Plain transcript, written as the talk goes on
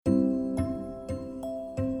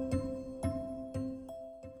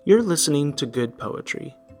You're listening to Good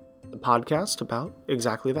Poetry, the podcast about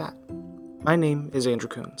exactly that. My name is Andrew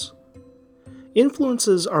Coons.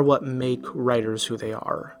 Influences are what make writers who they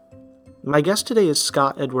are. My guest today is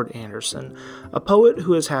Scott Edward Anderson, a poet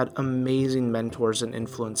who has had amazing mentors and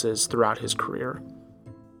influences throughout his career.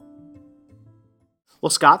 Well,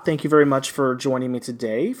 Scott, thank you very much for joining me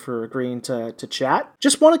today, for agreeing to chat.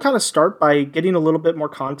 Just want to kind of start by getting a little bit more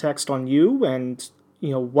context on you and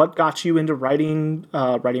what got you into writing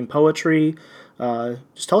poetry.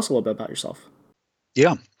 Just tell us a little bit about yourself.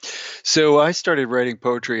 Yeah. So I started writing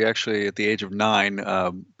poetry actually at the age of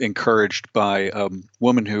 9, encouraged by a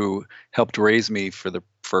woman who helped raise me for the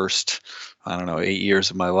first, 8 years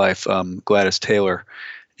of my life, Gladys Taylor.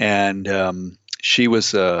 And she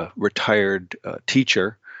was a retired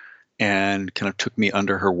teacher and kind of took me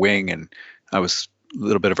under her wing. And I was a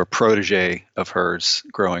little bit of a protege of hers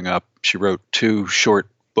growing up. She wrote 2 short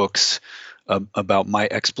books about my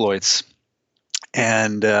exploits.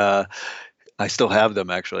 And I still have them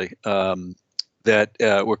actually. That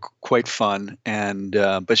were quite fun, and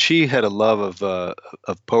but she had a love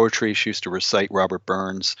of poetry. She used to recite Robert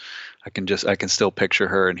Burns. I can still picture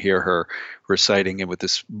her and hear her reciting it with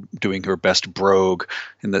this, doing her best brogue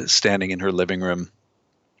standing in her living room,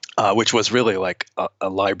 which was really like a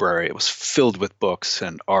library. It was filled with books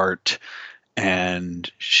and art,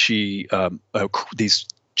 and these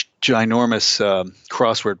ginormous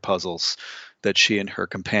crossword puzzles that she and her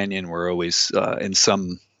companion were always in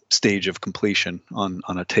some stage of completion on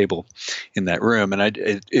a table in that room. And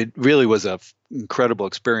it really was a incredible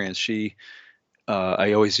experience.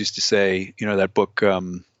 I always used to say, that book,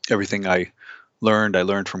 everything I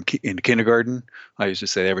learned from in kindergarten. I used to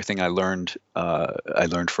say everything I learned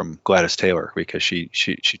from Gladys Taylor, because she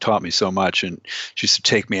taught me so much, and she used to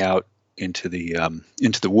take me out into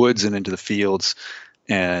the woods and into the fields,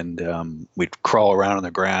 and we'd crawl around in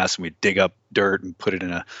the grass, and we'd dig up dirt and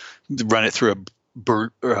run it through a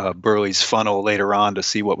Burley's funnel later on to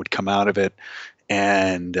see what would come out of it.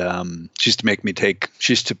 And we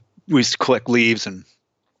used to collect leaves and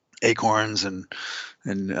acorns and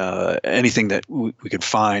anything that we could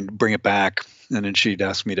find, bring it back, and then she'd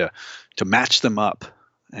ask me to match them up,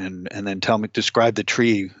 and then describe the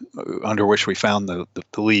tree under which we found the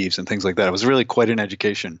leaves and things like that. It was really quite an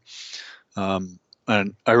education.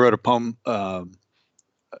 And I wrote a poem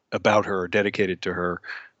about her, dedicated to her,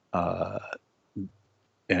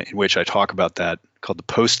 in which I talk about that, called The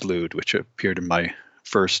Postlude, which appeared in my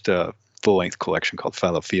first full-length collection called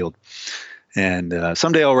Fallow Field. And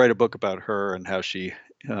someday I'll write a book about her and how she,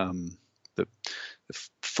 the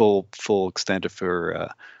full extent of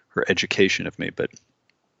her education of me. But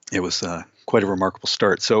it was quite a remarkable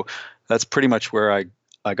start. So that's pretty much where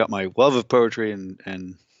I got my love of poetry,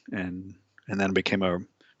 and then became a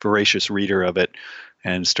voracious reader of it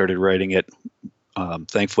and started writing it.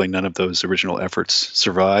 Thankfully, none of those original efforts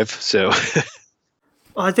survive. So,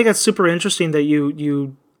 Well, I think that's super interesting that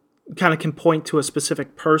you kind of can point to a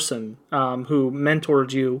specific person who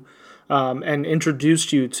mentored you and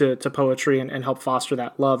introduced you to poetry and helped foster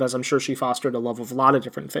that love, as I'm sure she fostered a love of a lot of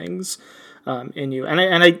different things in you.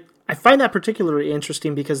 I find that particularly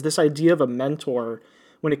interesting because this idea of a mentor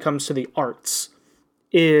when it comes to the arts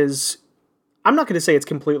is, I'm not going to say it's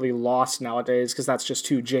completely lost nowadays because that's just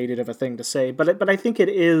too jaded of a thing to say, but I think it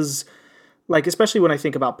is, like, especially when I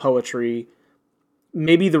think about poetry,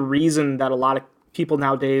 maybe the reason that a lot of people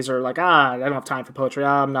nowadays are like, I don't have time for poetry,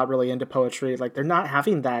 I'm not really into poetry, like, they're not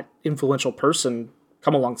having that influential person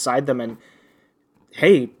come alongside them and,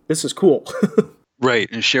 hey, this is cool. right,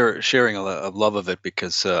 and sharing a love of it,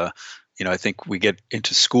 because I think we get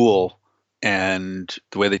into school, and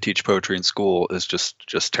the way they teach poetry in school is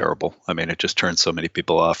just terrible. I mean, it just turns so many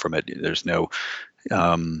people off from it.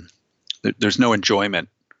 Um, there's no enjoyment,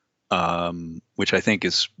 which I think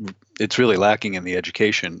it's really lacking in the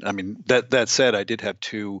education. I mean, that said, I did have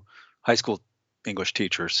 2 high school English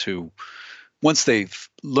teachers who, once they've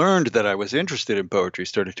learned that I was interested in poetry,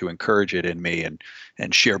 started to encourage it in me,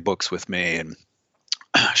 and share books with me, and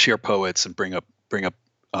share poets, and bring up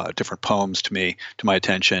different poems to my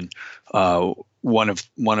attention. One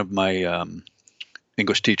of my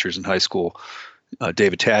English teachers in high school,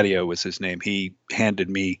 David Taddeo was his name. He handed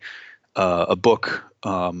me a book,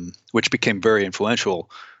 which became very influential,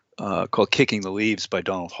 called "Kicking the Leaves" by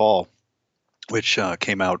Donald Hall, which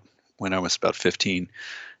came out when I was about 15.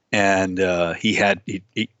 And he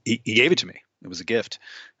gave it to me. It was a gift,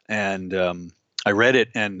 and I read it.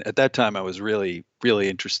 And at that time, I was really really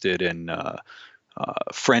interested in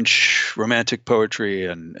French Romantic poetry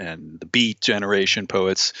and the Beat Generation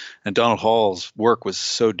poets. And Donald Hall's work was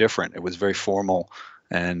so different. It was very formal,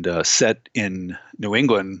 and set in New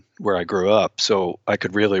England where I grew up. So I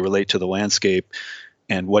could really relate to the landscape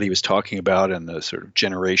and what he was talking about and the sort of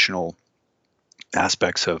generational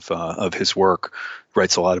aspects of his work.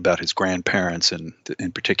 Writes a lot about his grandparents and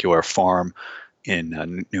in particular a farm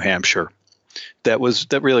in New Hampshire. That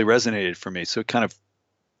really resonated for me. So it kind of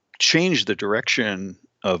changed the direction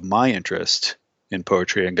of my interest in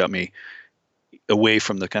poetry and got me away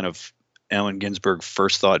from the kind of Allen Ginsberg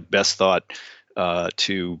first thought, best thought,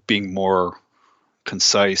 to being more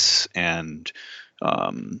concise and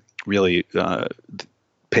really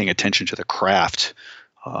paying attention to the craft,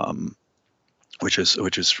 which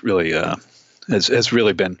is really has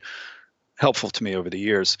really been helpful to me over the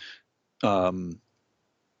years, and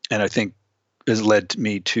I think has led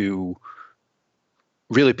me to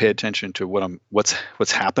really pay attention to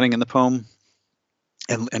what's happening in the poem,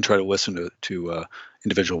 and try to listen to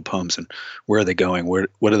individual poems and where are they going,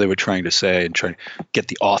 what are they were trying to say, and try to get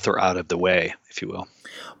the author out of the way, if you will.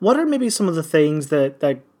 What are maybe some of the things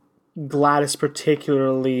that Gladys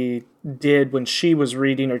particularly did when she was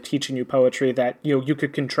reading or teaching you poetry that you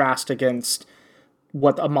could contrast against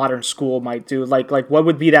what a modern school might do? Like what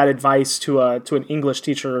would be that advice to an English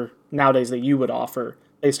teacher nowadays that you would offer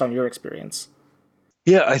based on your experience?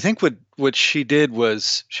 Yeah, I think what she did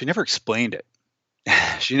was she never explained it.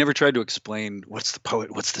 She never tried to explain what's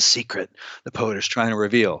the secret the poet is trying to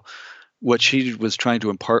reveal. What she was trying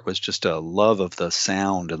to impart was just a love of the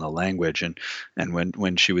sound and the language, and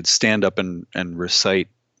when she would stand up and recite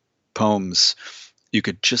poems, you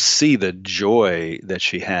could just see the joy that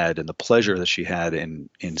she had and the pleasure that she had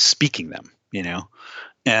in speaking them,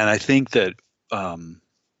 And I think that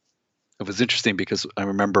it was interesting because I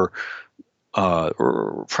remember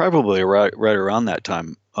or probably right around that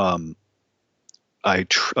time, I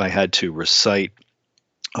had to recite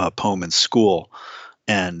a poem in school,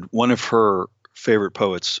 and one of her favorite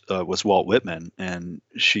poets was Walt Whitman, and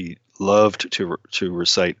she loved to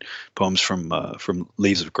recite poems from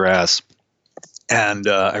Leaves of Grass. And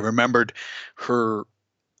I remembered her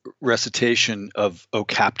recitation of "O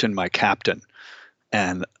Captain, My Captain,"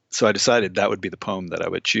 and so I decided that would be the poem that I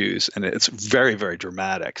would choose, and it's very, very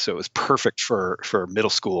dramatic. So it was perfect for middle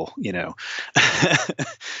school,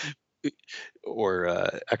 or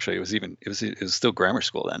actually, it was still grammar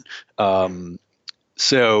school then.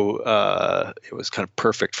 So it was kind of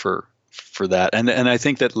perfect for that, and I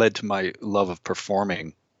think that led to my love of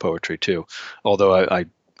performing poetry too. Although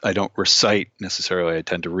I don't recite necessarily, I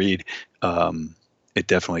tend to read. It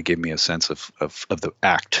definitely gave me a sense of the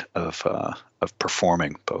act of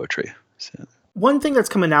performing poetry. So. One thing that's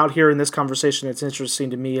coming out here in this conversation that's interesting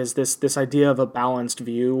to me is this idea of a balanced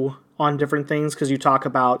view on different things, because you talk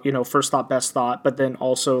about first thought, best thought, but then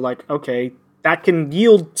also like, okay, that can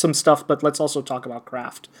yield some stuff, but let's also talk about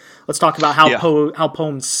craft. Let's talk about how how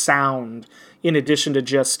poems sound, in addition to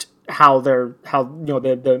just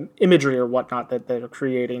the imagery or whatnot that they're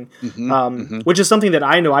creating, which is something that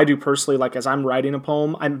I know I do personally. Like as I'm writing a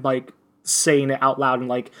poem, I'm like saying it out loud and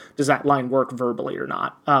like, does that line work verbally or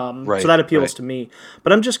not? So that appeals to me.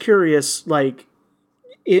 But I'm just curious, like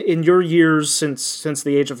in your years since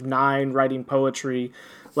the age of 9 writing poetry,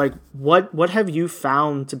 like what have you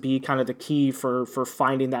found to be kind of the key for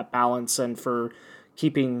finding that balance and for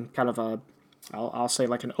keeping kind of I'll say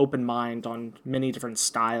like an open mind on many different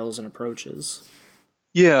styles and approaches?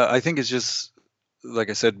 Yeah, I think it's just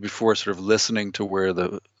like I said before, sort of listening to where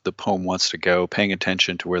the poem wants to go, paying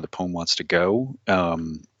attention to where the poem wants to go. I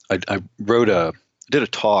did a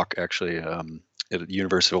talk actually at the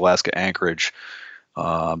University of Alaska Anchorage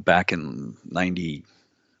back in '98,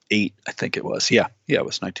 I think it was. Yeah, it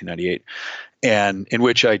was 1998, and in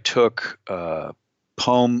which I took a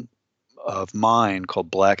poem of mine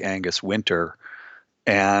called Black Angus Winter,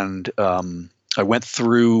 and I went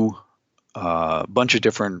through a bunch of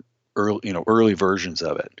different early versions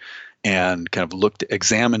of it, and kind of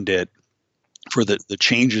examined it for the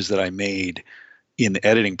changes that I made in the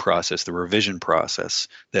editing process, the revision process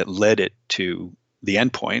that led it to the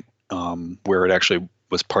end point, where it actually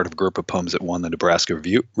was part of a group of poems that won the Nebraska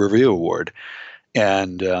Review Award.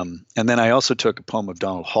 And then I also took a poem of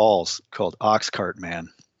Donald Hall's called Oxcart Man,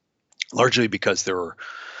 largely because there were,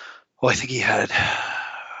 I think he had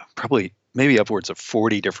probably maybe upwards of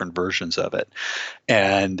 40 different versions of it,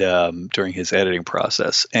 and during his editing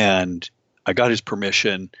process. And I got his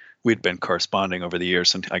permission. We'd been corresponding over the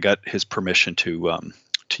years, and I got his permission to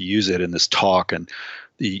use it in this talk. And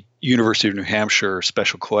the University of New Hampshire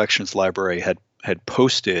Special Collections Library had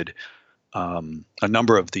posted a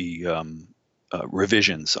number of the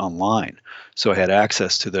revisions online, so I had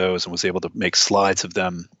access to those and was able to make slides of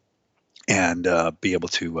them and be able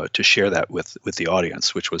to share that with the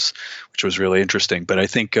audience, which was really interesting. But I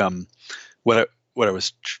think what I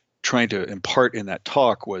was trying to impart in that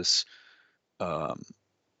talk was um,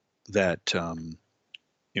 that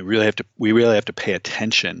we really have to pay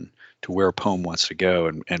attention to where a poem wants to go,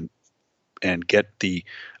 and get the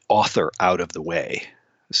author out of the way.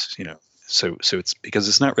 You know, so it's because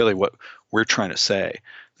it's not really what we're trying to say.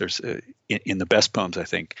 There's in the best poems, I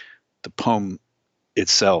think, the poem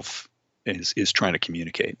itself is trying to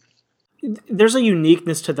communicate. There's a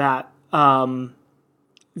uniqueness to that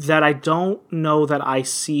that I don't know that I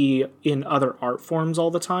see in other art forms all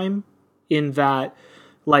the time. In that,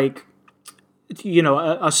 like,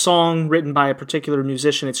 a song written by a particular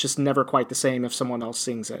musician, it's just never quite the same if someone else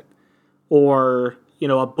sings it. Or,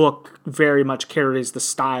 a book very much carries the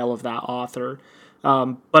style of that author.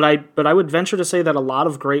 But I would venture to say that a lot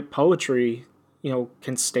of great poetry,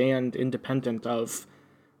 can stand independent of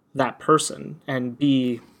that person and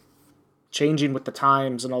be changing with the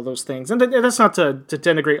times and all those things. And that's not to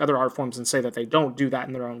denigrate other art forms and say that they don't do that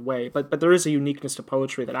in their own way, but there is a uniqueness to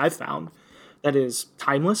poetry that I've found that is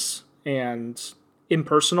timeless and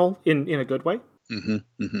impersonal in a good way. Hmm.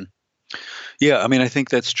 Hmm. Yeah, I mean, I think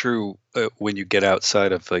that's true when you get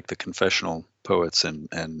outside of like the confessional poets and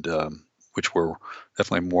which were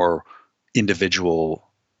definitely more individual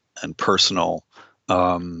and personal,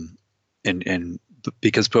 um, and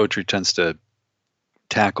because poetry tends to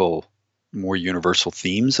tackle more universal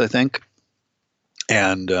themes, I think,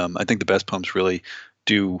 and I think the best poems really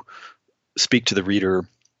do speak to the reader,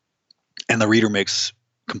 and the reader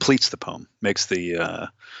completes the poem, makes the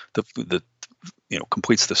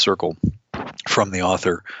completes the circle from the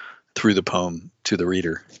author through the poem to the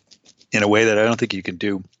reader in a way that I don't think you can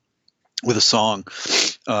do with a song,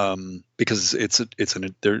 because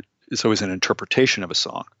it's always an interpretation of a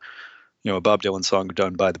song. A Bob Dylan song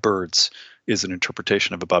done by the Byrds is an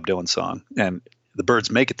interpretation of a Bob Dylan song, and the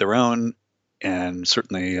Byrds make it their own, and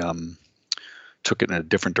certainly took it in a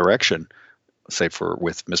different direction, say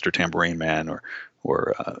with Mr. Tambourine Man or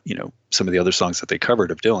some of the other songs that they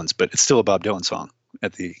covered of Dylan's, but it's still a Bob Dylan song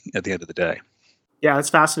at the end of the day. Yeah,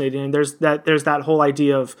 it's fascinating. And there's that whole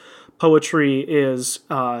idea of poetry is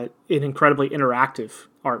an incredibly interactive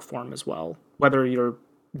art form as well, whether you're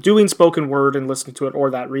doing spoken word and listening to it or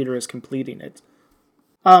that reader is completing it.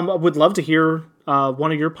 I would love to hear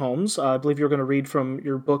one of your poems. I believe you're going to read from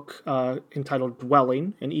your book entitled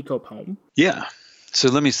Dwelling, an eco poem. Yeah. So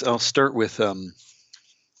I'll start with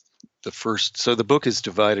the first. So the book is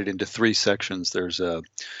divided into 3 sections. There's a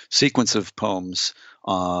sequence of poems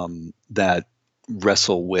that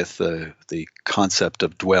wrestle with the concept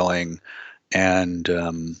of dwelling, and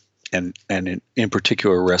in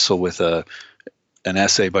particular wrestle with an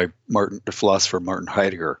essay by the philosopher Martin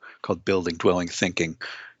Heidegger called "Building, Dwelling, Thinking."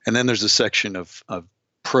 And then there's a section of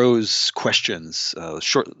prose questions,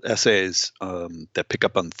 short essays that pick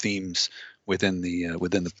up on themes within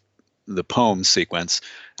the poem sequence.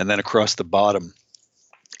 And then across the bottom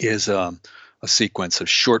is a sequence of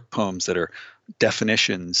short poems that are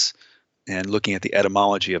definitions and looking at the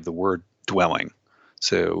etymology of the word dwelling.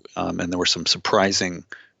 So, and there were some surprising,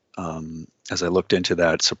 as I looked into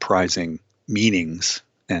that, surprising meanings,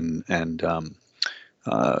 and I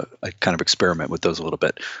kind of experiment with those a little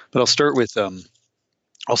bit. But I'll start with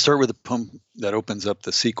a poem that opens up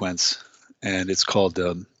the sequence, and it's called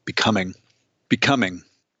 "Becoming." Becoming.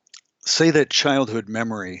 Say that childhood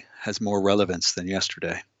memory has more relevance than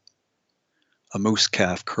yesterday. A moose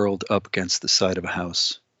calf curled up against the side of a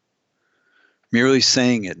house. Merely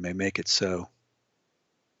saying it may make it so.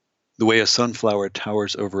 The way a sunflower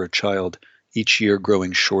towers over a child, each year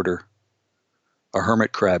growing shorter. A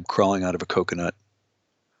hermit crab crawling out of a coconut.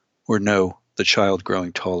 Or no, the child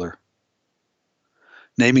growing taller.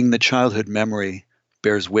 Naming the childhood memory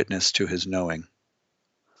bears witness to his knowing.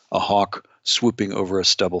 A hawk swooping over a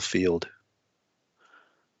stubble field.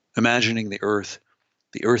 Imagining the earth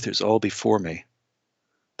is all before me,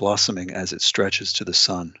 blossoming as it stretches to the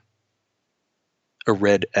sun. A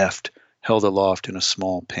red eft held aloft in a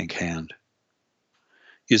small pink hand.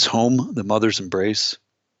 Is home the mother's embrace?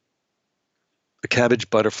 A cabbage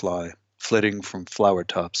butterfly flitting from flower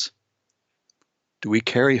tops. Do we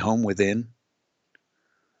carry home within?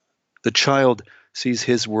 The child sees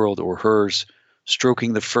his world or hers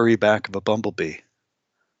stroking the furry back of a bumblebee,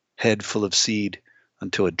 head full of seed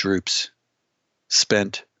until it droops,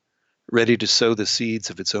 spent, ready to sow the seeds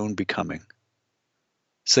of its own becoming.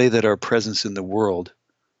 Say that our presence in the world,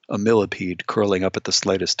 a millipede curling up at the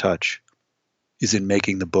slightest touch, is in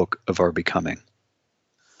making the book of our becoming.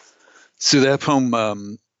 So that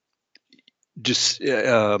poem just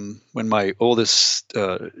when my oldest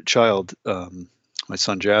child, my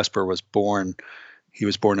son Jasper, was born, he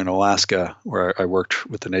was born in Alaska, where I worked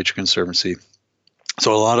with the Nature Conservancy.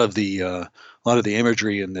 So a lot of the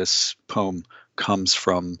imagery in this poem comes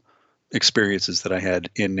from experiences that I had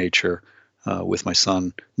in nature with my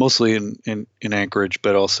son, mostly in Anchorage,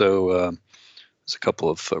 but also there's a couple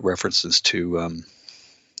of references to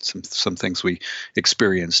some things we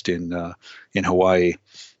experienced in Hawaii.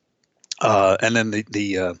 And then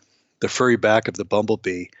the furry back of the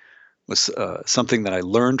bumblebee was something that I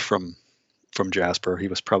learned from Jasper. He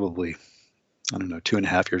was probably, I don't know,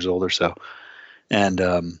 2.5 years old or so, and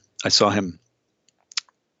I saw him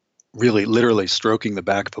really literally stroking the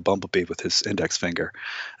back of a bumblebee with his index finger.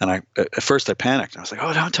 And at first I panicked. I was like,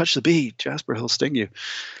 "Oh, don't touch the bee, Jasper, he'll sting you."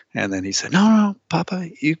 And then he said, "No, no, Papa,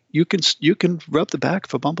 you can rub the back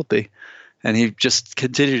of a bumblebee." And he just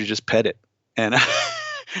continued to just pet it. And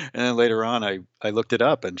and then later on, I looked it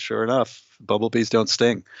up, and sure enough, bumblebees don't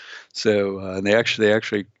sting. So and they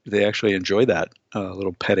actually enjoy that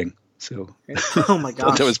little petting. So Oh my I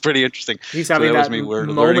thought that was gosh. pretty interesting. He's So having that was that me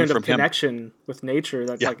learning moment of from him. connection with nature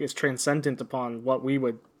that Yeah, like is transcendent upon what we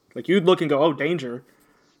would like. You'd look and go, "Oh, danger," and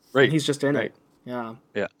right, he's just in right. it. Yeah.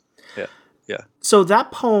 Yeah, yeah, yeah. So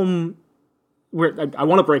that poem, where I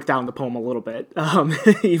want to break down the poem a little bit,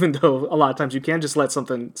 even though a lot of times you can just let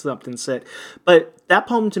something sit. But that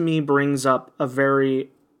poem to me brings up a very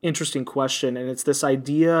interesting question, and it's this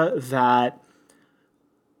idea that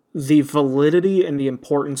the validity and the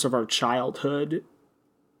importance of our childhood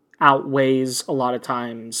outweighs a lot of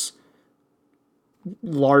times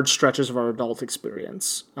large stretches of our adult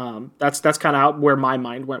experience. That's kind of where my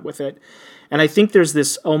mind went with it, and I think there's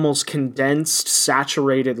this almost condensed,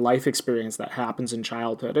 saturated life experience that happens in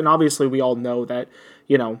childhood. And obviously, we all know that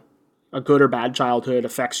a good or bad childhood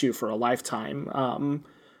affects you for a lifetime.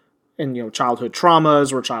 And childhood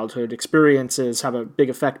traumas or childhood experiences have a big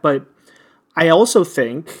effect. But I also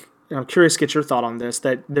think, and I'm curious to get your thought on this,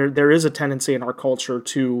 that there is a tendency in our culture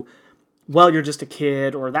to, well, you're just a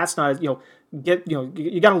kid, or that's not, you got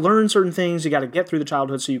to learn certain things, you got to get through the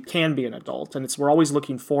childhood so you can be an adult, and we're always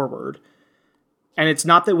looking forward. And it's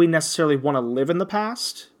not that we necessarily want to live in the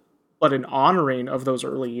past, but an honoring of those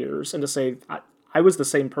early years, and to say, I was the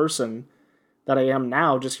same person that I am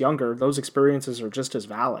now, just younger. Those experiences are just as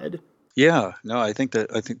valid. Yeah, no, I think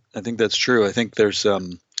that's true. I think there's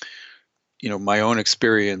my own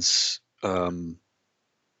experience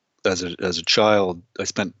as a child. I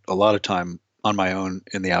spent a lot of time on my own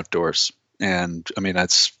in the outdoors, and I mean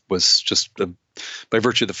that's was just by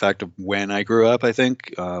virtue of the fact of when I grew up. I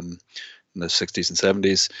think in the '60s and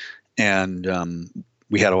 '70s, and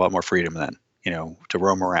we had a lot more freedom then, to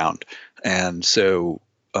roam around, and so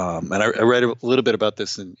and I read a little bit about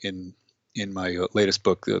this in my latest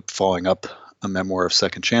book, Falling Up, a memoir of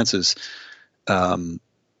second chances, um,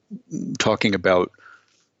 talking about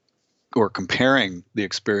or comparing the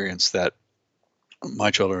experience that my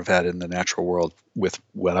children have had in the natural world with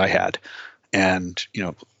what I had, and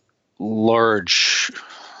large,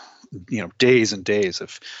 days and days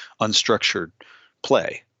of unstructured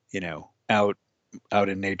play, out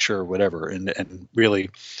in nature or whatever, and really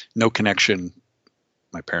no connection.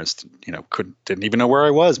 My parents, didn't even know where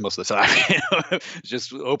I was most of the time.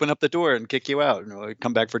 Just open up the door and kick you out,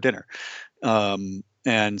 come back for dinner.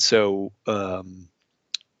 And so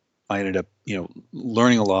I ended up,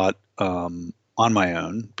 learning a lot on my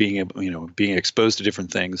own, being able, being exposed to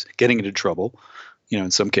different things, getting into trouble,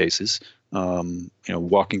 in some cases,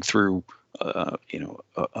 walking through, a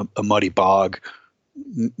muddy bog,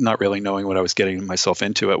 not really knowing what I was getting myself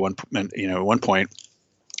into at one point,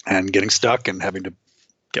 and getting stuck and having to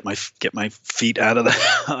get my feet out of the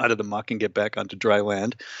out of the muck and get back onto dry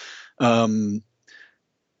land. Um,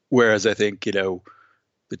 Whereas I think the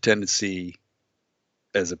tendency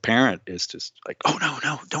as a parent is just like, oh no,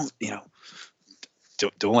 no,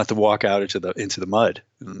 don't let them walk out into the mud.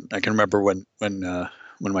 And I can remember when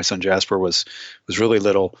my son Jasper was really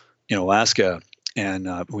little in Alaska, and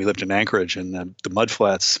we lived in Anchorage, and the mud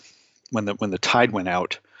flats, when the tide went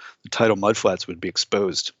out, the tidal mud flats would be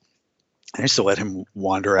exposed. I used to let him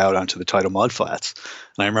wander out onto the tidal mud flats.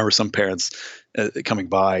 And I remember some parents coming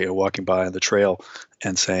by, walking by on the trail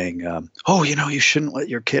and saying, "Oh, you shouldn't let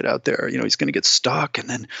your kid out there. He's going to get stuck, and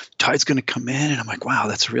then tide's going to come in." And I'm like, "Wow,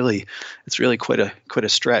 it's really quite a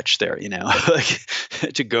stretch there,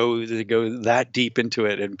 like to go that deep into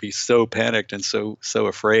it and be so panicked and so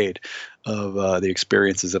afraid of the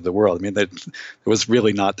experiences of the world." I mean, that there was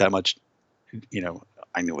really not that much.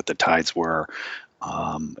 I knew what the tides were.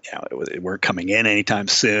 They weren't coming in anytime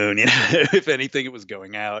soon. If anything, it was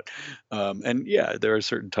going out. And yeah, there are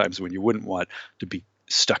certain times when you wouldn't want to be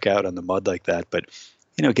stuck out on the mud like that. But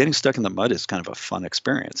getting stuck in the mud is kind of a fun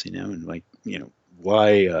experience. And like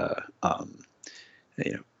why you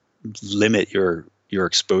know limit your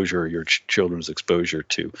exposure, your children's exposure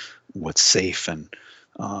to what's safe and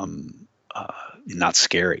not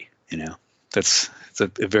scary. It's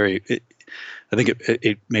a very. I think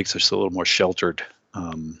it makes us a little more sheltered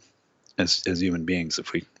as human beings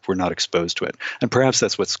if we're not exposed to it, and perhaps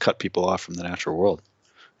that's what's cut people off from the natural world.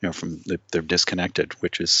 They're disconnected,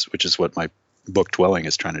 which is what my book Dwelling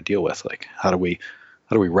is trying to deal with. Like, how do we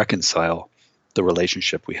reconcile the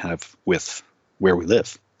relationship we have with where we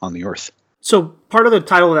live on the earth? So part of the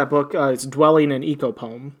title of that book is Dwelling, an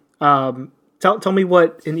Ecopoem. Tell me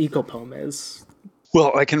what an ecopoem is.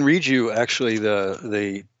 Well, I can read you actually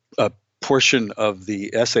the portion of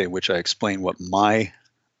the essay in which I explain what my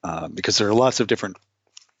because there are lots of different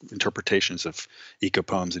interpretations of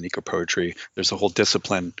ecopoems and ecopoetry. There's a whole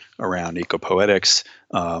discipline around ecopoetics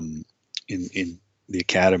in the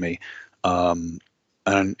academy. And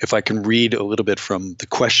if I can read a little bit from the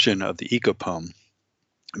question of the ecopoem,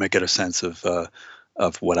 I might get a sense of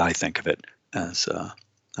what I think of it as a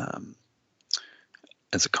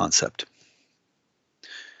concept.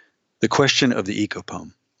 The question of the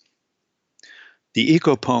ecopoem. The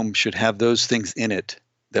ecopoem should have those things in it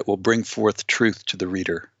that will bring forth truth to the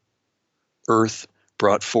reader. Earth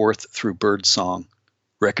brought forth through bird song,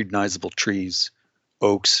 recognizable trees,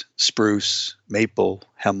 oaks, spruce, maple,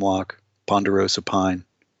 hemlock, ponderosa pine.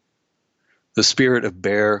 The spirit of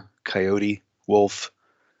bear, coyote, wolf,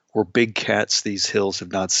 or big cats these hills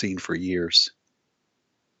have not seen for years.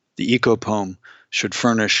 The ecopoem should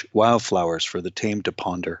furnish wildflowers for the tame to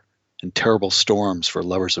ponder, and terrible storms for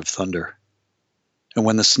lovers of thunder. And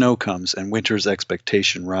when the snow comes and winter's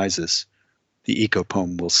expectation rises, the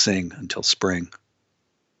ecopoem will sing until spring.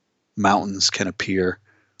 Mountains can appear,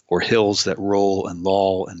 or hills that roll and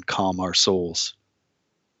loll and calm our souls.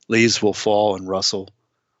 Leaves will fall and rustle,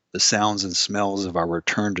 the sounds and smells of our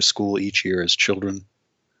return to school each year as children.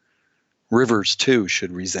 Rivers, too,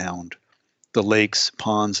 should resound, the lakes,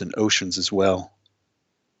 ponds, and oceans as well.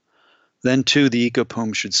 Then, too, the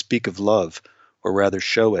ecopoem should speak of love, or rather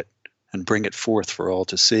show it, and bring it forth for all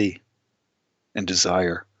to see. And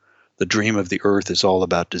desire. The dream of the earth is all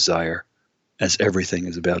about desire, as everything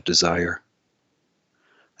is about desire.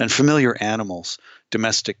 And familiar animals,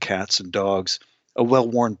 domestic cats and dogs, a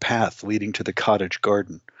well-worn path leading to the cottage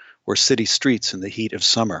garden, or city streets in the heat of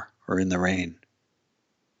summer or in the rain.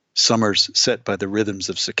 Summers set by the rhythms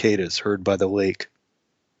of cicadas heard by the lake,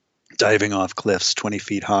 diving off cliffs 20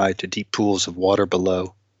 feet high to deep pools of water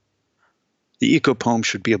below. The ecopoem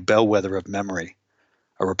should be a bellwether of memory,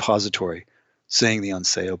 a repository, saying the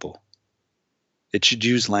unsayable. It should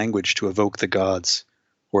use language to evoke the gods,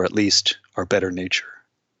 or at least our better nature.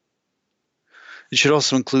 It should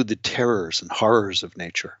also include the terrors and horrors of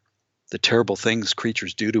nature, the terrible things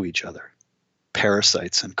creatures do to each other,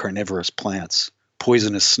 parasites and carnivorous plants,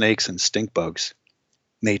 poisonous snakes and stink bugs,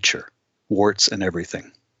 nature, warts and everything.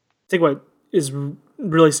 I think what is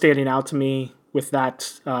really standing out to me with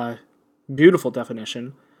that beautiful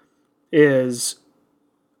definition is,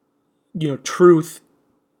 truth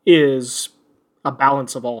is a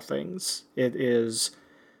balance of all things. It is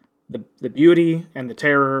the beauty and the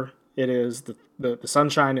terror. It is the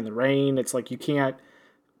sunshine and the rain. It's like you can't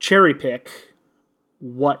cherry pick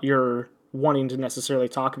what you're wanting to necessarily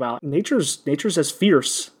talk about. Nature's as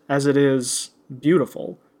fierce as it is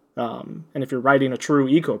beautiful. And if you're writing a true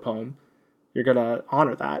ecopoem, you're gonna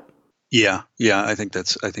honor that. Yeah, I think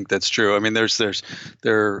that's true. I mean, it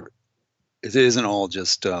isn't all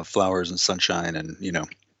just flowers and sunshine and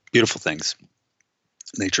beautiful things.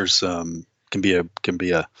 Nature's can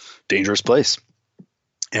be a dangerous place,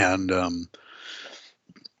 and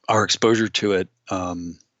our exposure to it.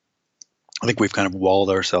 I think we've kind of walled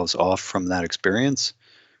ourselves off from that experience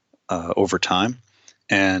over time,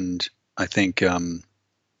 and I think one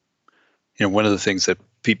of the things that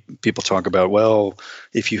people talk about. Well,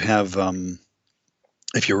 if you have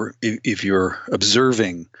if you're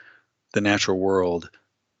observing the natural world,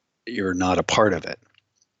 you're not a part of it.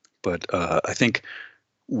 But I think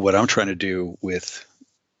what I'm trying to do with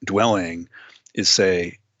Dwelling is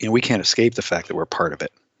say, we can't escape the fact that we're part of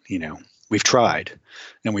it. We've tried,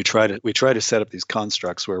 and we try to set up these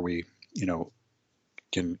constructs where we,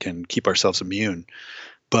 can keep ourselves immune.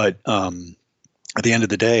 But at the end of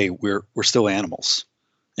the day, we're still animals,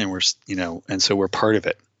 and and so we're part of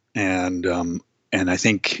it. And I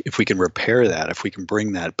think if we can repair that, if we can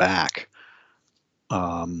bring that back,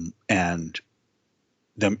 and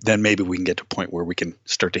then maybe we can get to a point where we can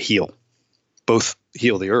start to both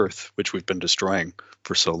heal the earth, which we've been destroying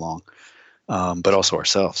for so long, but also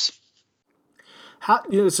ourselves.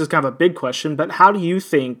 This is kind of a big question, but how do you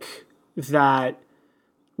think that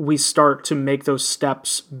we start to make those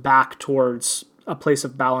steps back towards a place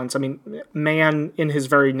of balance? I mean, man in his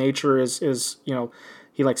very nature is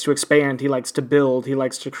he likes to expand, he likes to build, he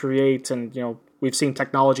likes to create, and we've seen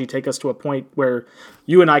technology take us to a point where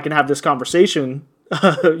you and I can have this conversation,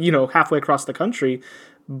 halfway across the country.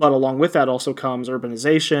 But along with that also comes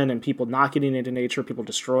urbanization and people not getting into nature, people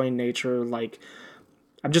destroying nature. Like,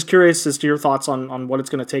 I'm just curious as to your thoughts on what it's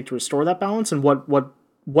going to take to restore that balance, and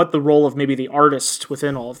what the role of maybe the artist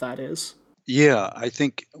within all of that is. Yeah, I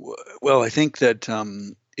think that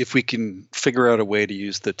if we can figure out a way to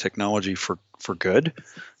use the technology for good,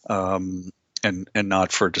 and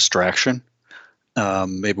not for distraction,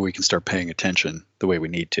 maybe we can start paying attention the way we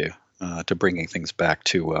need to bringing things back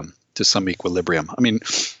to some equilibrium. I mean,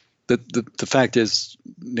 the fact is,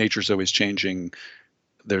 nature's always changing.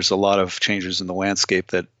 There's a lot of changes in the landscape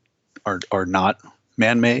that are not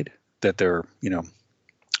man-made, that they're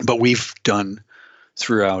but we've done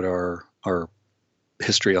throughout our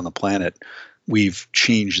history on the planet. We've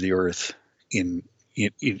changed the earth in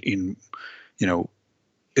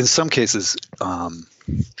some cases,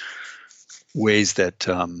 ways that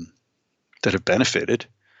have benefited,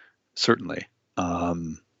 certainly,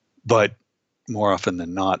 but more often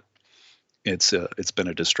than not, it's been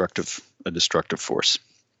a destructive force.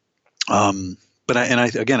 I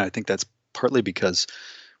think that's partly because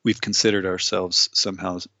we've considered ourselves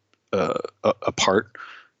somehow apart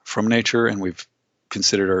from nature, and we've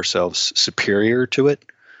considered ourselves superior to it,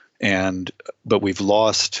 but we've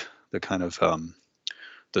lost the kind of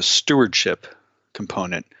the stewardship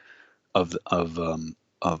component of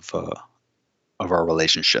our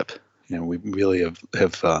relationship. We really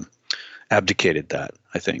have abdicated that,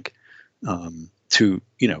 I think, to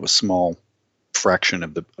a small fraction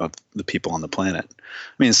of the people on the planet.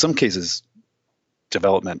 I mean, in some cases,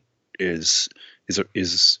 development is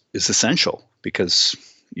essential, because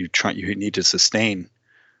you need to sustain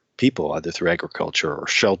people either through agriculture or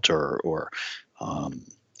shelter or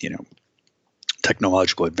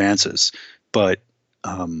technological advances. But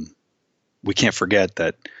we can't forget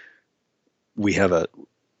that we have a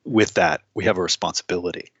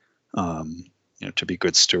responsibility, to be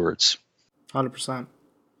good stewards. 100%.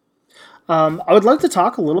 I would like to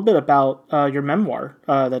talk a little bit about your memoir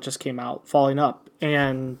that just came out, Falling Up,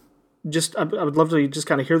 and I would love to just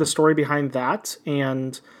kind of hear the story behind that,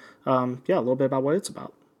 and a little bit about what it's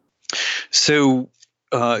about. So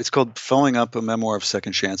it's called Falling Up: A Memoir of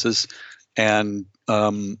Second Chances, and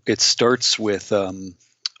it starts with kind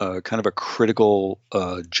of a critical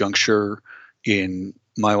juncture in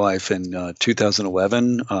my life in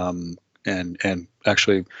 2011, and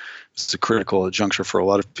actually it's a critical juncture for a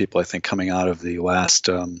lot of people, I think, coming out of the last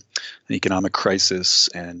economic crisis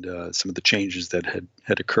and some of the changes that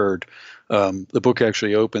had occurred. The book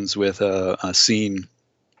actually opens with a scene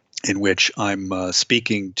in which I'm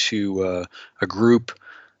speaking to a group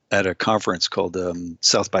at a conference called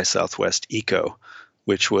South by Southwest Eco,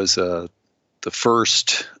 which was the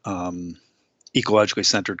first ecologically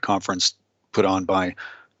centered conference put on by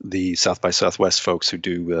the South by Southwest folks who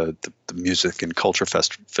do the music and culture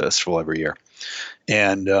festival every year.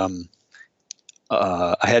 And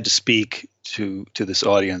I had to speak to this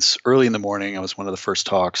audience early in the morning. I was one of the first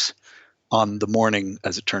talks on the morning,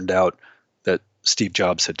 as it turned out, that Steve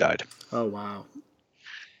Jobs had died. Oh, wow.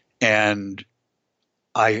 And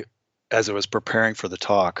as I was preparing for the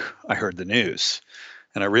talk, I heard the news,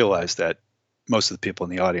 and I realized that most of the people in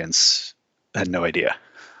the audience had no idea.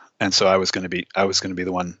 And so I was going to be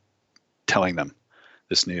the one telling them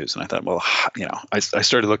this news. And I thought, well, I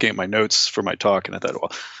started looking at my notes for my talk, and I thought,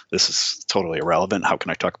 well, this is totally irrelevant. How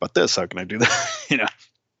can I talk about this? How can I do that?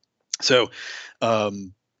 So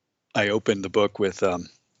I opened the book with the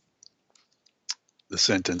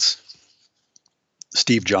sentence,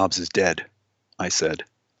 "Steve Jobs is dead," I said.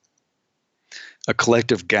 A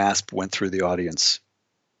collective gasp went through the audience.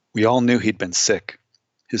 We all knew he'd been sick.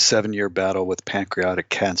 His 7-year battle with pancreatic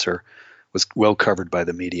cancer was well covered by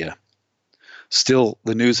the media. Still,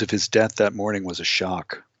 the news of his death that morning was a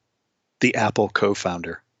shock. The Apple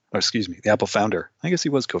founder, I guess he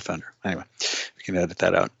was co-founder. Anyway, we can edit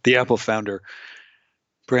that out. The Apple founder,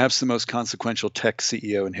 perhaps the most consequential tech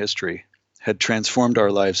CEO in history, had transformed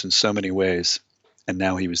our lives in so many ways, and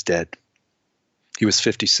now he was dead. He was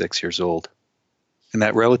 56 years old. In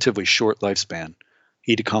that relatively short lifespan,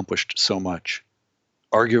 he'd accomplished so much.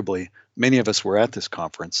 Arguably, many of us were at this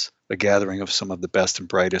conference, a gathering of some of the best and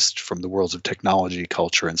brightest from the worlds of technology,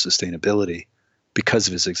 culture, and sustainability, because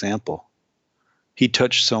of his example. He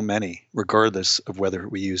touched so many, regardless of whether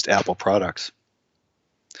we used Apple products.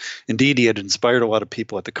 Indeed, he had inspired a lot of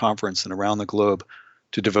people at the conference and around the globe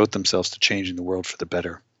to devote themselves to changing the world for the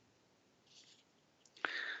better.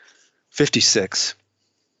 56.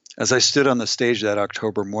 As I stood on the stage that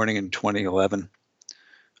October morning in 2011,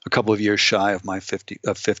 a couple of years shy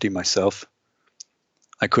of 50 myself,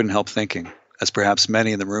 I couldn't help thinking, as perhaps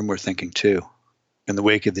many in the room were thinking too, in the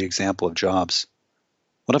wake of the example of Jobs,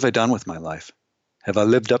 what have I done with my life? Have I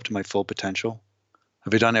lived up to my full potential?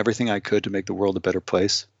 Have I done everything I could to make the world a better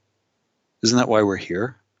place? Isn't that why we're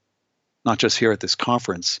here? Not just here at this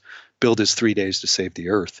conference, billed as 3 days to save the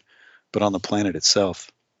Earth, but on the planet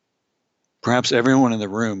itself. Perhaps everyone in the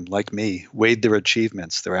room, like me, weighed their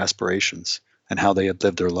achievements, their aspirations, and how they had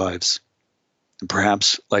lived their lives. And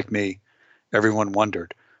perhaps, like me, everyone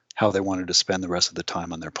wondered how they wanted to spend the rest of the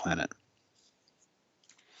time on their planet.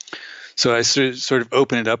 So I sort of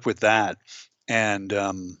open it up with that, and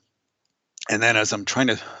then as I'm trying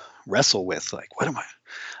to wrestle with, like, what am I?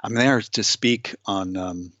 I'm there to speak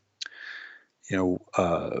on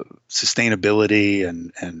sustainability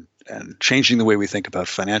and changing the way we think about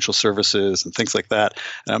financial services and things like that.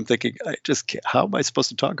 And I'm thinking, I just can't, how am I supposed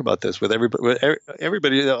to talk about this with everybody?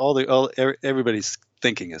 Everybody's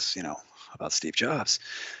thinking is about Steve Jobs.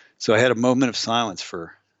 So I had a moment of silence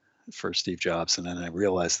for Steve Jobs, and then I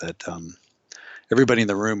realized that everybody in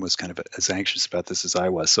the room was kind of as anxious about this as I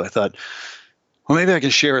was. So I thought, well, maybe I can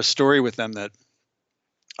share a story with them that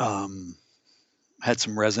had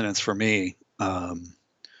some resonance for me.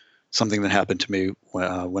 Something that happened to me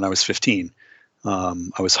when I was 15. I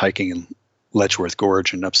was hiking in Letchworth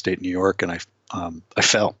Gorge in upstate New York, and I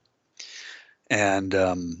fell. And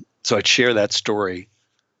so I'd share that story,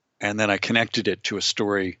 and then I connected it to a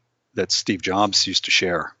story that Steve Jobs used to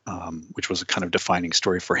share, which was a kind of defining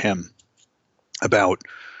story for him about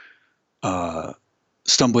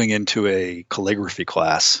stumbling into a calligraphy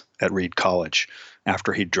class at Reed College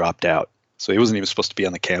after he dropped out. So he wasn't even supposed to be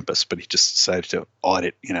on the campus, but he just decided to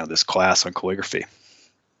audit, this class on calligraphy.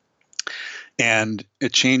 And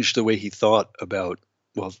it changed the way he thought about,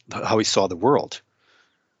 how he saw the world,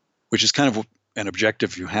 which is kind of an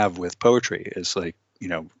objective you have with poetry, is like,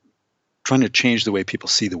 trying to change the way people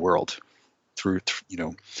see the world through.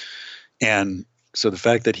 And so the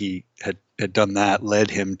fact that he had done that led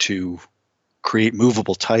him to create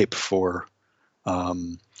movable type for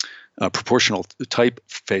proportional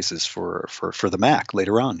typefaces for the Mac.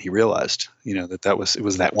 Later on, he realized, it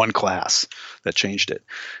was that one class that changed it.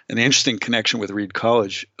 And the interesting connection with Reed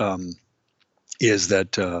College is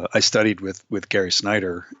that I studied with Gary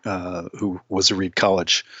Snyder, who was a Reed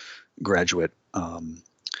College graduate. I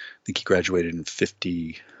think he graduated in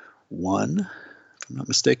 51, if I'm not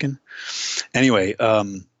mistaken. Anyway,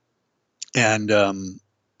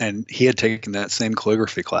 and he had taken that same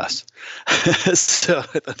calligraphy class. So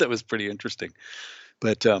I thought that was pretty interesting.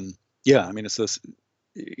 But it's this,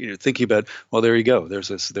 thinking about, well, there you go.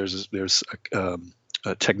 There's a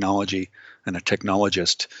technology and a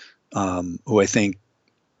technologist who I think,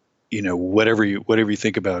 whatever you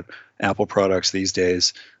think about Apple products these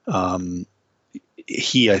days,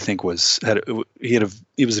 he, I think, was a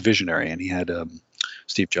visionary, and he had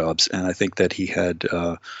Steve Jobs, and I think that he had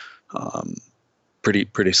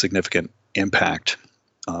pretty significant impact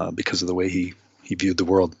because of the way he viewed the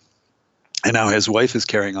world. And now his wife is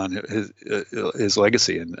carrying on his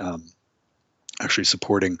legacy and actually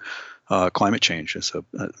supporting climate change as a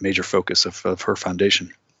major focus of her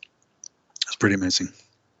foundation. It's pretty amazing.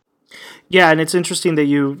 Yeah, and it's interesting that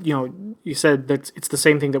you said that it's the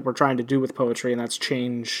same thing that we're trying to do with poetry, and that's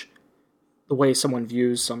change the way someone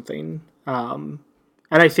views something. And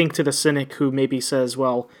I think to the cynic who maybe says,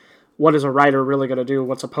 well, what is a writer really going to do?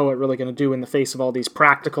 What's a poet really going to do in the face of all these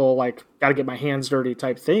practical, like, got to get my hands dirty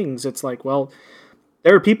type things? It's like, well,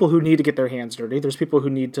 there are people who need to get their hands dirty. There's people who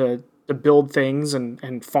need to build things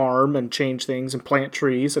and farm and change things and plant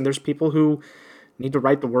trees. And there's people who need to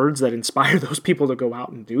write the words that inspire those people to go out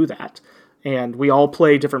and do that. And we all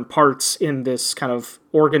play different parts in this kind of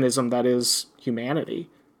organism that is humanity.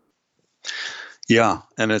 Yeah,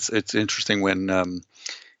 and it's interesting when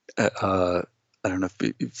I don't know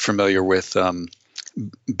if you're familiar with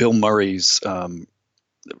Bill Murray's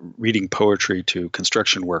reading poetry to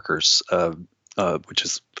construction workers, which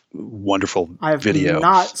is wonderful video. I've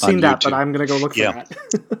not seen that, but I'm going to go look for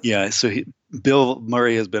that. Yeah, so Bill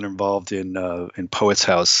Murray has been involved in Poets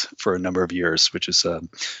House for a number of years, which is an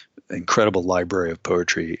incredible library of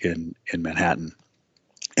poetry in Manhattan.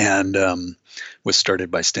 and was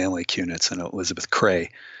started by Stanley Kunitz and Elizabeth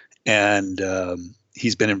Cray. And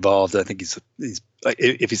he's been involved. I think he's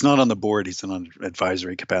if he's not on the board, he's in an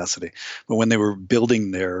advisory capacity. But when they were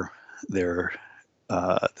building their the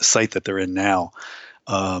site that they're in now,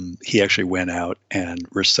 he actually went out and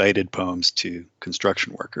recited poems to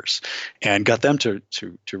construction workers and got them to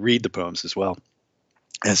read the poems as well.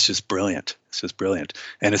 And it's just brilliant. It's just brilliant,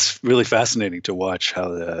 and it's really fascinating to watch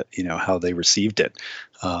how they received it.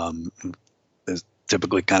 There's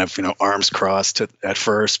typically kind of arms crossed at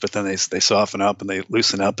first, but then they soften up and they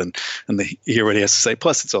loosen up and they hear what he has to say.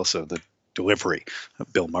 Plus, it's also the delivery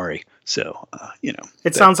of Bill Murray. So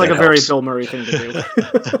it sounds like a helps. very Bill Murray thing to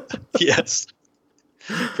do. Yes,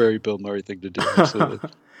 very Bill Murray thing to do. Absolutely.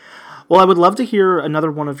 Well, I would love to hear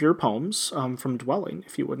another one of your poems from Dwelling,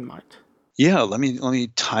 if you wouldn't mind. Yeah, let me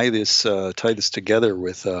tie this together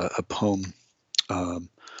with a poem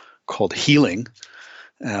called "Healing,"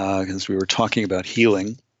 because we were talking about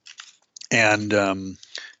healing, and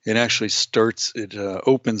it actually starts. It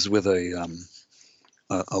opens with a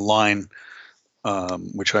line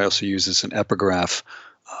which I also use as an epigraph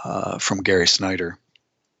from Gary Snyder,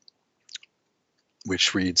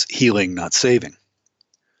 which reads, "Healing, not saving.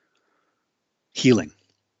 Healing.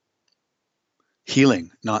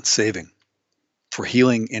 Healing, not saving. For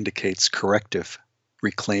healing indicates corrective,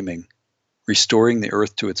 reclaiming, restoring the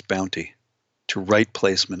earth to its bounty, to right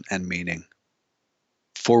placement and meaning.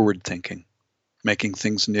 Forward thinking, making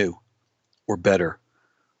things new, or better,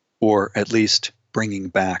 or at least bringing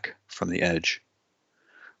back from the edge.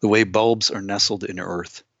 The way bulbs are nestled in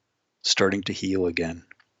earth, starting to heal again.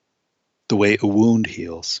 The way a wound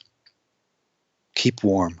heals. Keep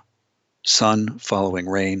warm, sun following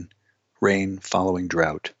rain, rain following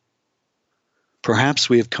drought. Perhaps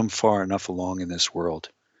we have come far enough along in this world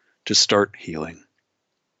to start healing,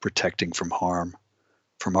 protecting from harm,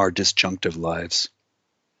 from our disjunctive lives.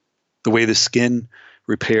 The way the skin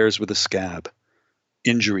repairs with a scab,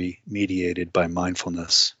 injury mediated by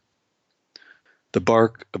mindfulness. The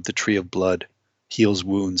bark of the tree of blood heals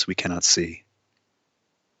wounds we cannot see.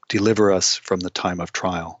 Deliver us from the time of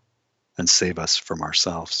trial and save us from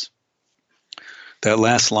ourselves." That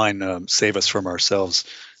last line, "save us from ourselves,"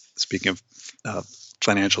 speaking of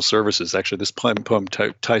financial services, actually this poem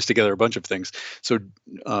ties together a bunch of things. So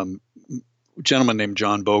a gentleman named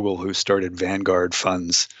John Bogle, who started Vanguard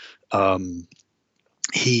Funds,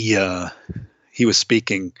 he was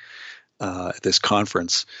speaking at this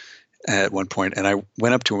conference at one point, and I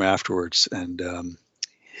went up to him afterwards, and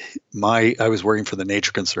I was working for the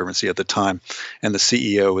Nature Conservancy at the time, and the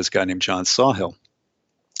CEO was a guy named John Sawhill.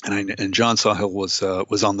 And John Sawhill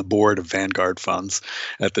was on the board of Vanguard Funds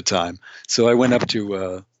at the time. So I went up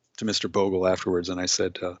to Mr. Bogle afterwards, and I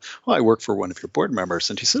said, "Well, I work for one of your board members."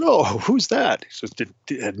 And he said, "Oh, who's that?"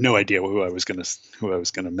 He had no idea who I was going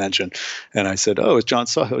to mention. And I said, "Oh, it's John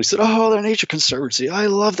Sawhill." He said, "Oh, the Nature Conservancy. I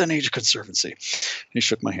love the Nature Conservancy." And he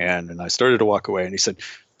shook my hand, and I started to walk away. And he said,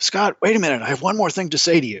 "Scott, wait a minute. I have one more thing to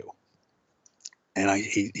say to you." And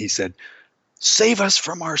he said, "Save us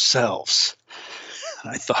from ourselves." And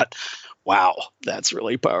I thought, wow, that's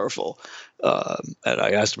really powerful. And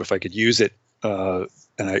I asked him if I could use it, and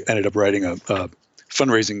I ended up writing a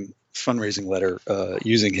fundraising letter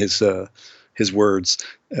using his words,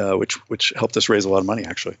 which helped us raise a lot of money,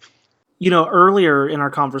 actually. Earlier in our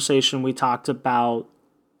conversation, we talked about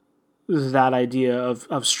that idea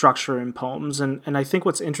of structure in poems, and I think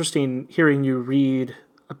what's interesting hearing you read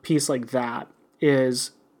a piece like that is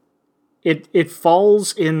it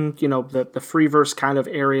falls in the free verse kind of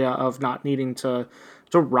area of not needing to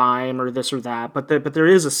rhyme or this or that, but there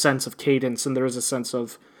is a sense of cadence and there is a sense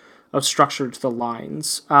of structure to the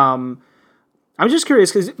lines. I'm just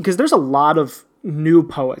curious because there's a lot of new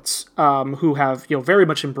poets who have very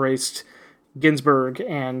much embraced Ginsberg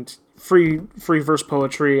and free verse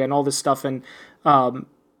poetry and all this stuff, and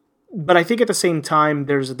but I think at the same time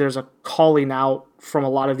there's a calling out from a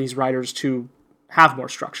lot of these writers to have more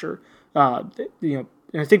structure. And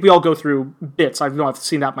I think we all go through bits. I've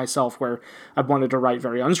seen that myself, where I've wanted to write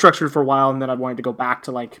very unstructured for a while, and then I wanted to go back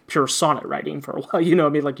to like pure sonnet writing for a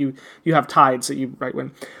while. Like you have tides that you write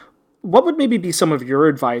when. What would maybe be some of your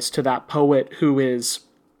advice to that poet who is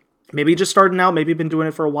maybe just starting out, maybe been doing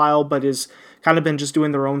it for a while, but is kind of been just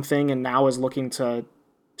doing their own thing, and now is looking to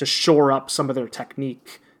shore up some of their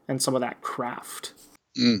technique and some of that craft?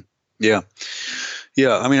 Yeah.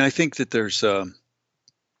 I mean, I think that there's.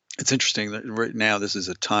 It's interesting that right now this is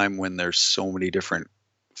a time when there's so many different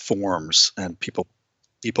forms and people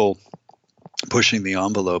pushing the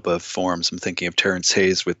envelope of forms. I'm thinking of Terence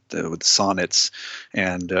Hayes with sonnets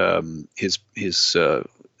and his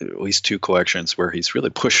at least two collections where he's really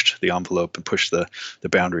pushed the envelope and pushed the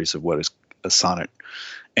boundaries of what is a sonnet.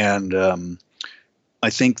 And I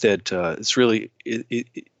think that it's really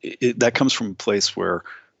that comes from a place where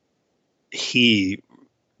he,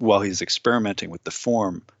 while he's experimenting with the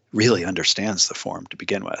form, really understands the form to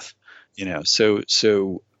begin with. So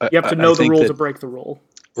You have to I know the think rule that to break the rule.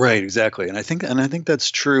 right, exactly, and I think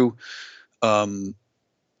that's true. Um,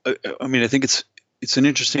 I mean, I think it's an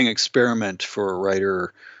interesting experiment for a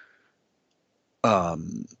writer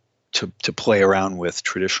um, to play around with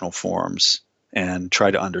traditional forms and try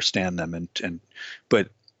to understand them, and but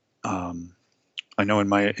um, I know in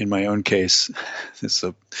my own case, this is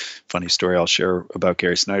a funny story I'll share about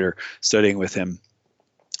Gary Snyder. Studying with him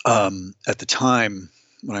at the time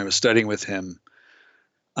when I was studying with him,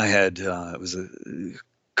 I had it was a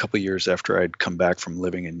couple of years after I'd come back from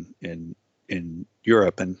living in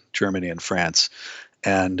Europe and Germany and France,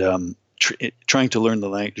 and trying to learn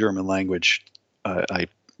the German language. I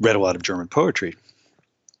read a lot of German poetry,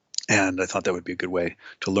 and I thought that would be a good way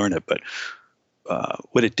to learn it. But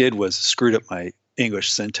what it did was screwed up my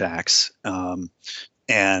English syntax,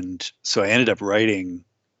 and so I ended up writing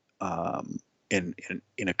in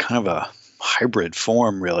a kind of a hybrid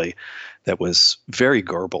form, really, that was very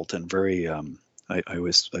garbled and very. I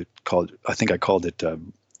called it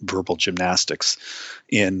verbal gymnastics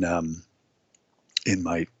in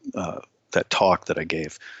my that talk that I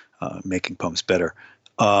gave, making poems better.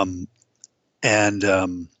 Um, and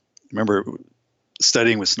remember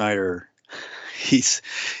studying with Snyder, he's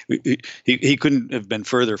he couldn't have been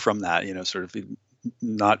further from that. Sort of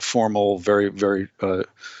not formal, very very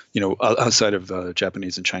outside of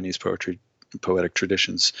Japanese and Chinese poetic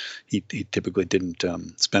traditions. He typically didn't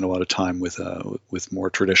spend a lot of time with more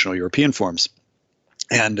traditional European forms,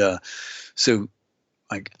 and so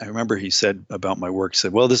I remember he said about my work, he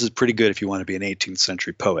said, well, this is pretty good if you want to be an 18th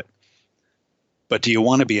century poet. But do you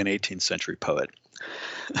want to be an 18th century poet?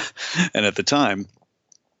 And at the time,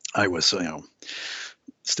 I was,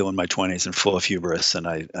 still in my 20s and full of hubris, and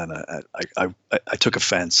I took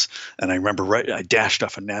offense. And I remember I dashed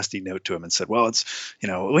off a nasty note to him and said, well, it's,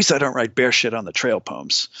 at least I don't write bear shit on the trail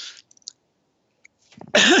poems.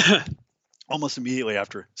 Almost immediately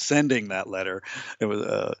after sending that letter, it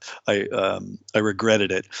was I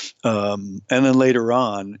regretted it. And then later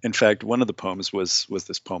on, in fact, one of the poems was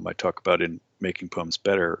this poem I talk about in Making Poems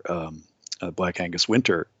Better, Black Angus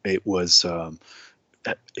Winter. It was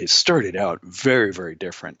it started out very very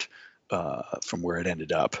different from where it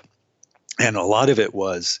ended up, and a lot of it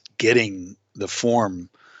was getting the form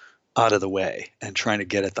out of the way and trying to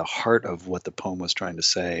get at the heart of what the poem was trying to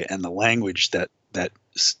say and the language that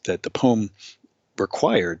the poem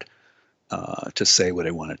required to say what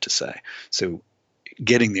I wanted to say. So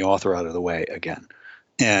getting the author out of the way again.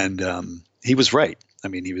 And he was right. I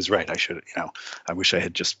mean, he was right. I should, I wish I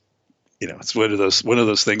had just, it's one of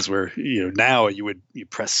those things where, now you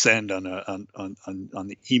press send on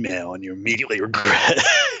the email and you immediately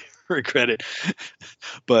regret it.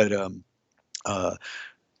 But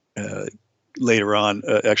later on,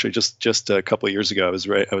 actually just a couple of years ago,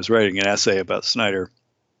 I was writing an essay about Snyder,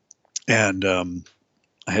 and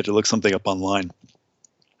I had to look something up online,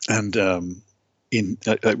 and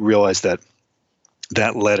I realized that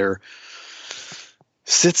letter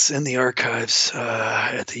sits in the archives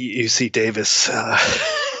at the UC Davis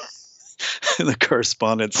in the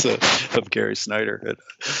correspondence of Gary Snyder.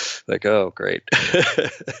 Like, oh, great!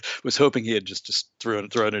 Was hoping he had just thrown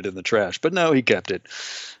it in the trash, but no, he kept it.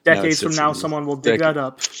 Decades from now, someone will dig that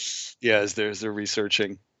up. Yeah, as they're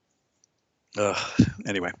researching.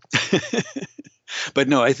 Anyway, but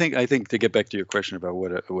no, I think to get back to your question about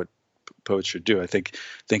what poets should do, I think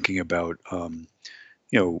thinking about I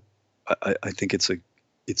think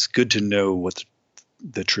it's good to know what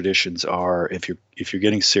the traditions are if you're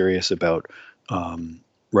getting serious about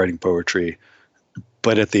writing poetry.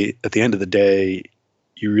 But at the end of the day,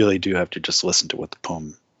 you really do have to just listen to what the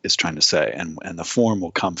poem is trying to say, and the form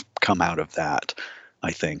will come out of that.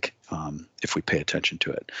 I think if we pay attention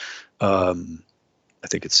to it. I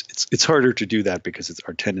think it's harder to do that because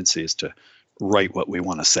our tendency is to write what we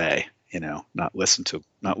want to say, not listen to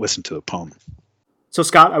the poem. So,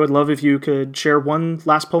 Scott, I would love if you could share one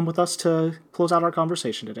last poem with us to close out our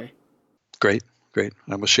conversation today. Great.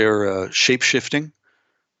 I will share Shape-Shifting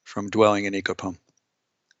from Dwelling in Ecopoem.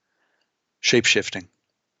 Shape-shifting.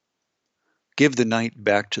 Give the night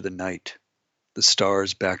back to the night, the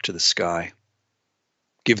stars back to the sky.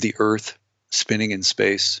 Give the earth, spinning in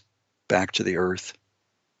space, back to the earth.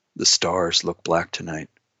 The stars look black tonight.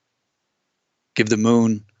 Give the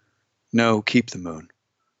moon, no, keep the moon.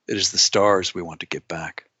 It is the stars we want to give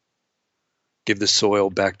back. Give the soil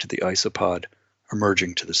back to the isopod,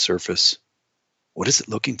 emerging to the surface. What is it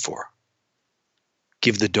looking for?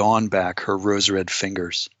 Give the dawn back her rose-red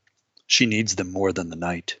fingers. She needs them more than the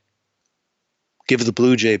night. Give the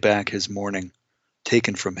blue jay back his morning,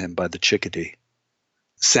 taken from him by the chickadee.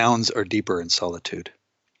 Sounds are deeper in solitude.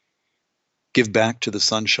 Give back to the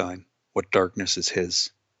sunshine what darkness is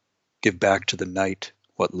his. Give back to the night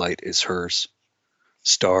what light is hers.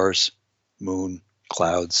 Stars, moon,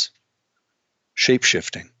 clouds.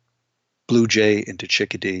 Shape-shifting. Blue jay into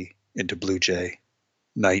chickadee, into blue jay.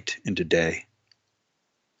 Night into day.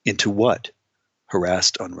 Into what?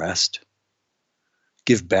 Harassed unrest?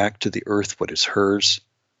 Give back to the earth what is hers.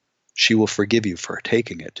 She will forgive you for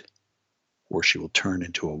taking it, or she will turn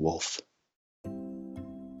into a wolf.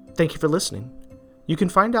 Thank you for listening. You can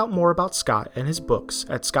find out more about Scott and his books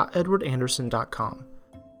at scottedwardanderson.com.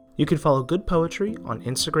 You can follow Good Poetry on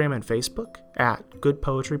Instagram and Facebook at Good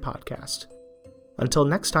Poetry Podcast. Until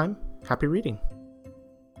next time, happy reading.